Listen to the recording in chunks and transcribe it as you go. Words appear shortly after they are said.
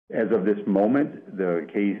As of this moment, the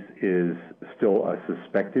case is still a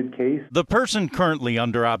suspected case. The person currently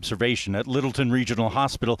under observation at Littleton Regional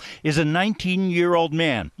Hospital is a 19-year-old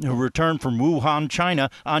man who returned from Wuhan, China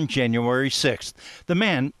on January 6th. The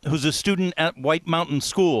man, who's a student at White Mountain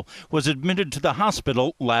School, was admitted to the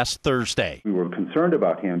hospital last Thursday. We were concerned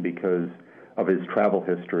about him because of his travel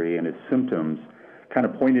history, and his symptoms kind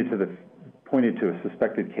of pointed to a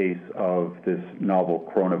suspected case of this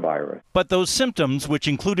novel coronavirus. But those symptoms, which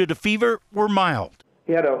included a fever, were mild.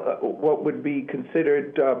 He had what would be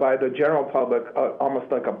considered by the general public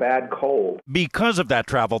almost like a bad cold. Because of that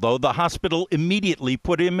travel, though, the hospital immediately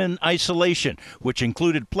put him in isolation, which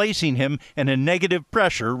included placing him in a negative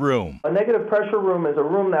pressure room. A negative pressure room is a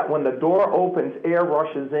room that when the door opens, air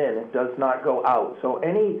rushes in. It does not go out. So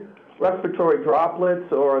any respiratory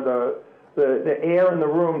droplets or the air in the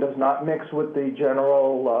room does not mix with the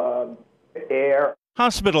general air.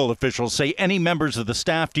 Hospital officials say any members of the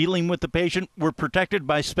staff dealing with the patient were protected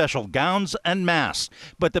by special gowns and masks,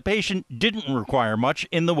 but the patient didn't require much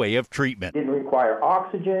in the way of treatment. He didn't require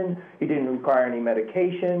oxygen, he didn't require any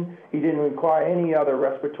medication, he didn't require any other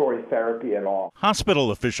respiratory therapy at all. Hospital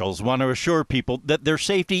officials want to assure people that their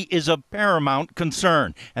safety is of paramount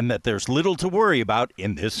concern and that there's little to worry about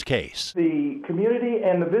in this case. The community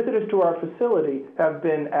and the visitors to our facility have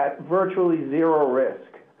been at virtually zero risk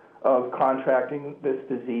of contracting this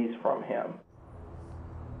disease from him.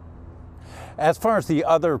 As far as the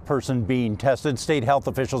other person being tested, state health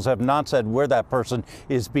officials have not said where that person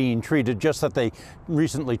is being treated, just that they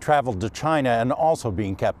recently traveled to China and also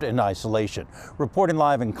being kept in isolation. Reporting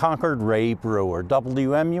live in Concord, Ray Brewer,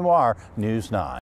 WMUR News 9.